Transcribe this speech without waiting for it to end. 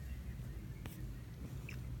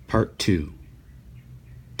Part 2.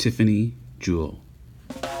 Tiffany Jewell.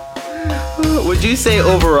 Would you say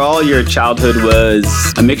overall your childhood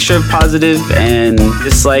was a mixture of positive and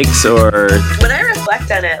dislikes, or? When I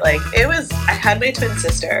reflect on it, I had my twin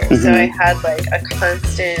sister, so I had a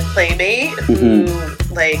constant playmate who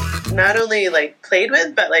not only played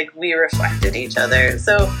with, but we reflected each other.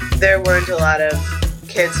 So there weren't a lot of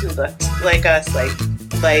kids who looked like us, light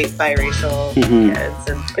biracial kids,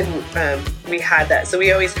 and we had that. So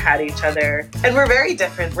we always had each other, and we're very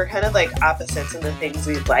different. We're kind of opposites in the things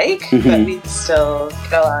we like, but we still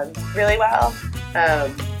get along really well.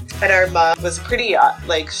 And our mom was pretty,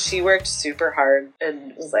 she worked super hard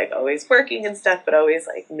and was always working and stuff, but always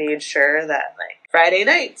made sure that Friday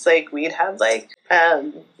nights we'd have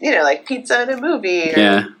pizza and a movie.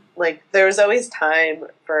 Yeah. There was always time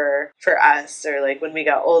for us, or when we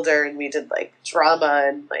got older and we did drama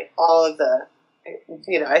and all of the,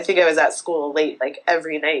 I think I was at school late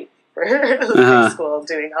every night for school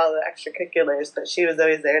doing all the extracurriculars, but she was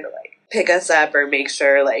always there to pick us up or make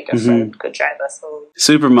sure a friend could drive us home.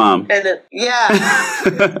 Super mom. And then, yeah.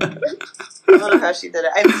 I don't know how she did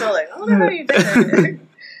it. I'm still I don't know how you did it.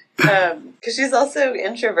 Because she's also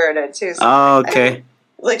introverted too. So okay.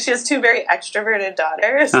 She has two very extroverted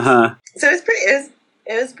daughters. So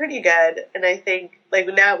it was pretty good. And I think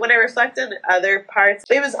now when I reflect on other parts,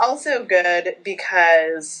 it was also good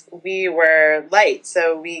because we were light.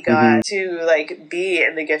 So we got to be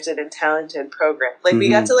in the gifted and talented program. We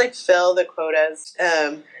got to fill the quotas.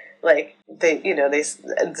 The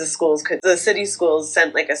city schools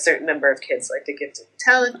sent a certain number of kids the gifted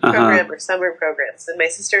talent program or summer programs, and my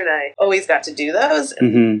sister and I always got to do those.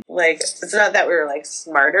 And it's not that we were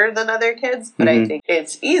smarter than other kids, but I think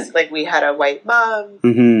it's easy. We had a white mom.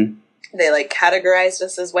 They categorized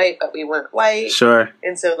us as white, but we weren't white. Sure.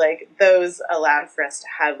 And so those allowed for us to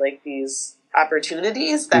have these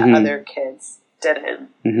opportunities that other kids didn't.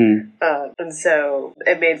 And so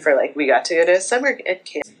it made for we got to go to summer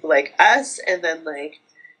camp us, and then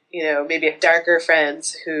maybe darker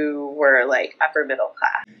friends who were upper middle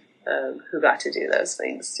class, who got to do those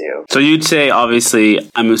things too. So you'd say, obviously,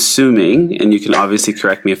 I'm assuming, and you can obviously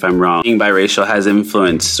correct me if I'm wrong, being biracial has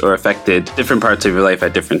influenced or affected different parts of your life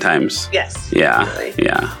at different times. Yes. Yeah. Definitely.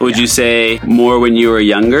 Yeah. Would you say more when you were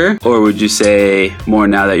younger, or would you say more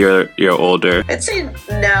now that you're older? I'd say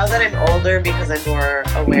now that I'm older because I'm more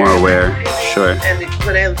aware. More aware. Sure. And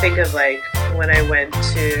when I think of when I went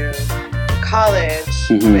to college,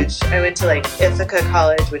 which I went to Ithaca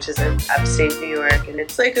College, which is in upstate New York, and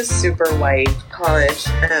it's a super white college,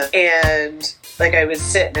 and I would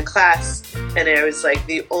sit in a class and I was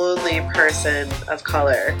the only person of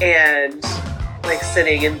color, and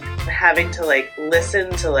sitting and having to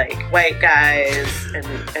listen to white guys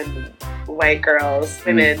and white girls,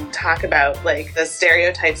 women talk about the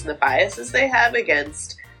stereotypes and the biases they have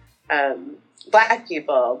against Black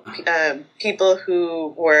people, people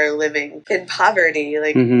who were living in poverty.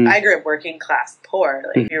 I grew up working class poor.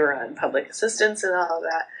 We were on public assistance and all of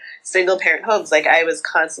that. Single parent homes. I was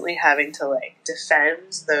constantly having to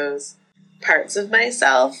defend those parts of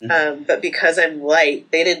myself. But because I'm light,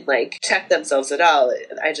 they didn't check themselves at all.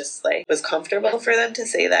 I just was comfortable for them to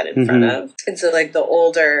say that in front of. And so the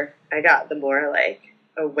older I got, the more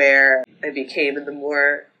aware I became, and the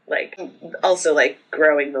more also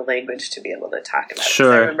growing the language to be able to talk about it.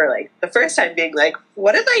 Sure. So I remember the first time being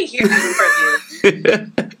what am I hearing from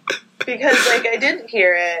you? Because I didn't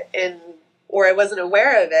hear it or I wasn't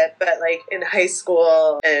aware of it, but in high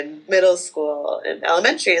school and middle school and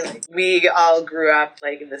elementary, we all grew up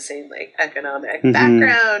in the same economic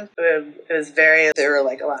background. It was there were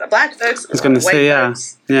a lot of Black folks. I was going to say,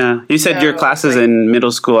 yeah. You said your classes in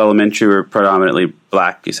middle school, elementary were predominantly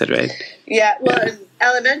Black, you said, right? Yeah, well, in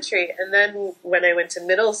elementary, and then when I went to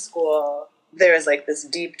middle school, there was this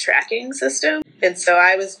deep tracking system, and so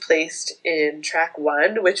I was placed in track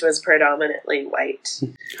 1, which was predominantly white.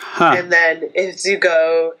 And then if you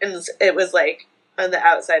go, and it was on the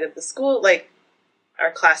outside of the school,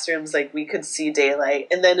 our classrooms, we could see daylight,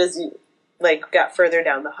 and then as you got further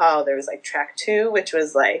down the hall, there was track 2, which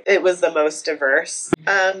was it was the most diverse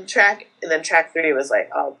track, and then track 3 was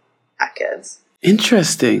all Black kids.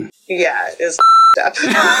 Interesting. Yeah, it was up.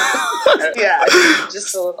 Yeah,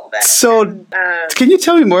 just a little bit. So, can you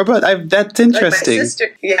tell me more about that? That's interesting.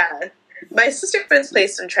 My sister was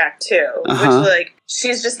placed in track 2, which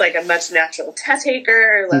she's just a much natural test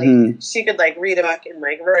taker. She could read a book and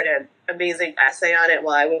wrote an amazing essay on it,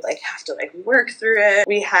 while I would have to work through it.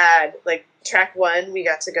 We had track 1, we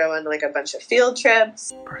got to go on a bunch of field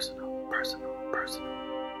trips. Personal.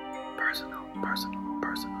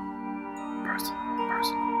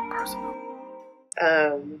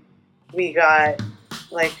 we got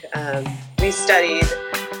like we studied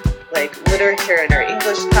like literature in our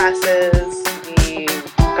English classes. We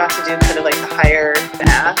got to do kind of like the higher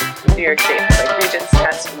math. New York State has like Regents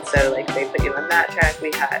test, and so like they put you on that track.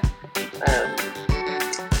 We had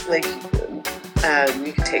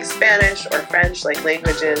you could take Spanish or French, like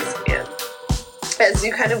languages, and as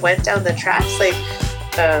you kind of went down the tracks, like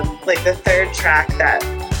the third track that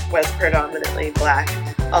was predominantly Black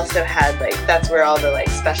also had like, that's where all the like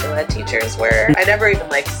special ed teachers were. I never even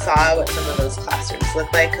like saw what some of those classrooms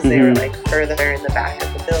looked like because they were like further in the back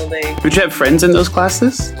of the building. Would you have friends in those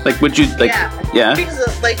classes? Like, would you like? Yeah.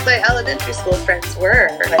 Because like my elementary school friends were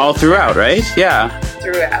like, all throughout, right? Yeah.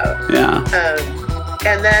 Throughout. Yeah.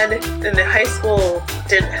 And then in the high school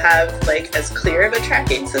didn't have like as clear of a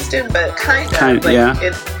tracking system, but kind of like yeah.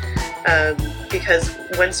 Because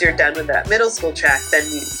once you're done with that middle school track, then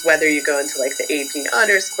whether you go into like the AP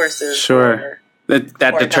honors courses, sure,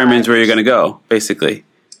 that determines where you're going to go, basically.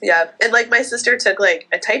 Yeah, and like my sister took like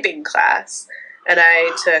a typing class, and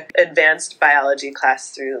I took advanced biology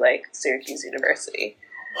class through like Syracuse University.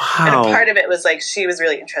 Wow. And a part of it was like she was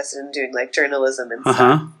really interested in doing like journalism and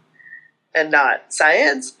stuff, and not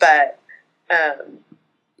science, but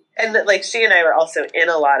and like she and I were also in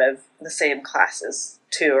a lot of the same classes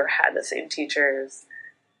too, or had the same teachers,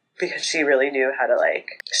 because she really knew how to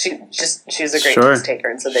like, she was a great test taker,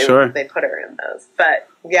 and so they put her in those. But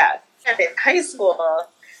yeah, in high school,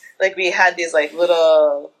 like we had these like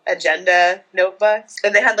little agenda notebooks,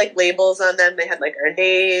 and they had like labels on them. They had like our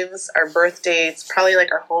names, our birth dates, probably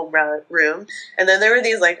like our home room, and then there were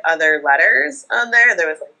these like other letters on there. There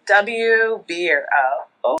was like W, B, or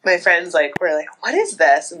O. My friends like were like, "What is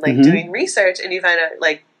this?" And like doing research, and you find out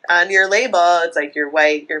like on your label, it's like you're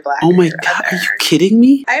white, you're Black. Oh my God, are you kidding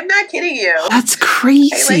me? I'm not kidding you. That's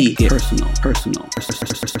crazy. Personal.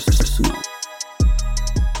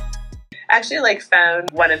 Actually, like found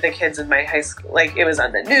one of the kids in my high school, like it was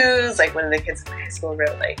on the news, like one of the kids in my high school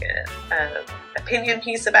wrote like an opinion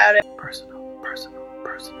piece about it. Personal.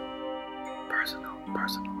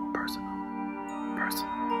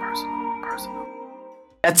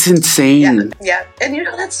 That's insane. Yeah. And you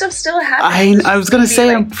know, that stuff still happens. I was going to say,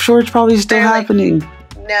 like, I'm sure it's probably still happening.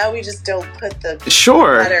 Like, now we just don't put the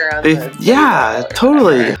letter on the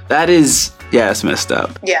totally. Whatever. That is, it's messed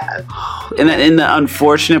up. Yeah. And the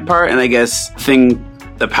unfortunate part, and I guess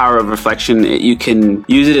the power of reflection, you can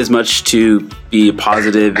use it as much to be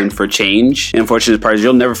positive and for change. The unfortunate part is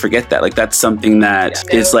you'll never forget that. Like, that's something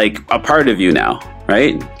that is like a part of you now,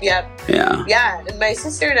 right? Yep. Yeah. Yeah, and my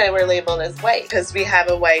sister and I were labeled as white because we have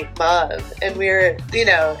a white mom, and we were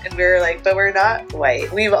like, but we're not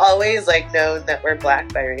white. We've always like known that we're Black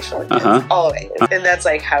biracial kids, always, and that's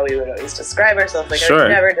like how we would always describe ourselves. Like, I would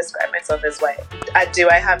never describe myself as white. Do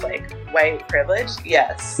I have like white privilege?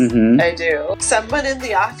 Yes, I do. Someone in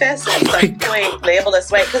the office at some point labeled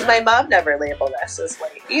us white because my mom never labeled us as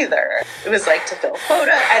white either. It was like to fill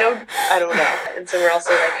quota. I don't know. And so we're also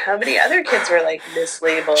like, how many other kids were like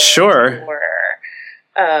mislabeled? Sure.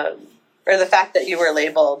 Or the fact that you were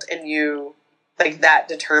labeled and you like that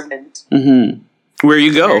determined where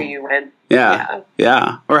you go, where you went.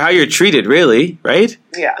 Yeah. Or how you're treated, really, right?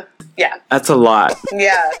 Yeah. That's a lot.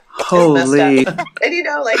 Yeah. Holy. And you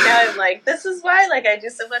know, like now I'm like, this is why like I do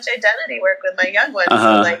so much identity work with my young ones.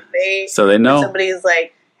 So they know. When somebody's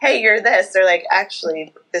like, hey, you're this, they're like,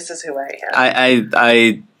 actually, this is who I am.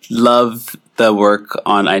 I love the work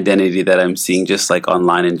on identity that I'm seeing just like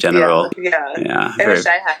online in general. Yeah. I wish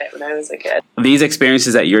I had it when I was a kid. These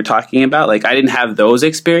experiences that you're talking about, like I didn't have those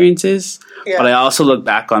experiences, but I also look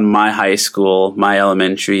back on my high school, my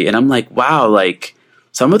elementary, and I'm like, wow, like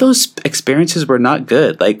some of those experiences were not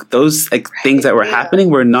good. Like those like things that were happening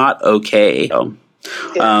were not okay. So,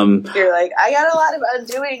 you're like, I got a lot of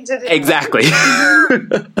undoing to do. Exactly.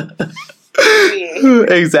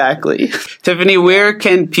 Exactly. Tiffany, where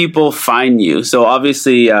can people find you? So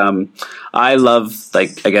obviously, I love your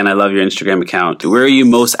Instagram account. Where are you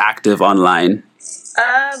most active online?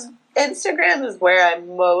 Instagram is where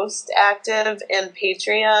I'm most active, and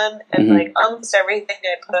Patreon, and like almost everything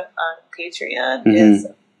I put on Patreon is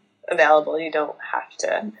available. You don't have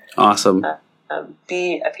to. Awesome.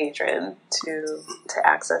 Be a patron to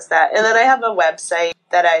access that. And then I have a website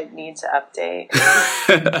that I need to update.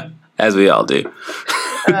 As we all do.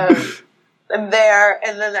 I'm there,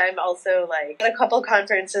 and then I'm also like at a couple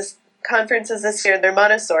conferences this year. They're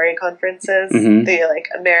Montessori conferences. The like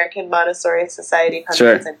American Montessori Society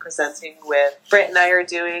conference I'm presenting with. Britt and I are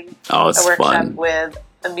doing a workshop with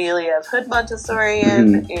Amelia of Hood Montessori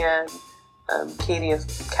and Katie of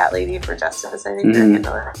Cat Lady for Justice, I think. And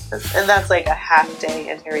that's like a half day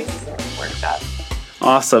in Harry's workshop.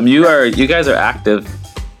 Awesome. You guys are active.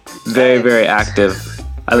 Very, very active.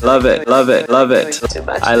 I love it. Love it. Love it.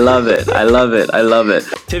 I love it. I love it. I love it.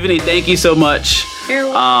 Tiffany, thank you so much.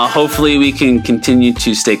 Hopefully we can continue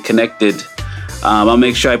to stay connected. I'll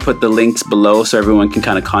make sure I put the links below so everyone can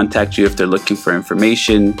kind of contact you if they're looking for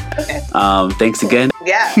information. Okay. Thanks again.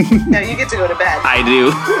 Yeah. Now you get to go to bed. I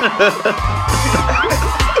do.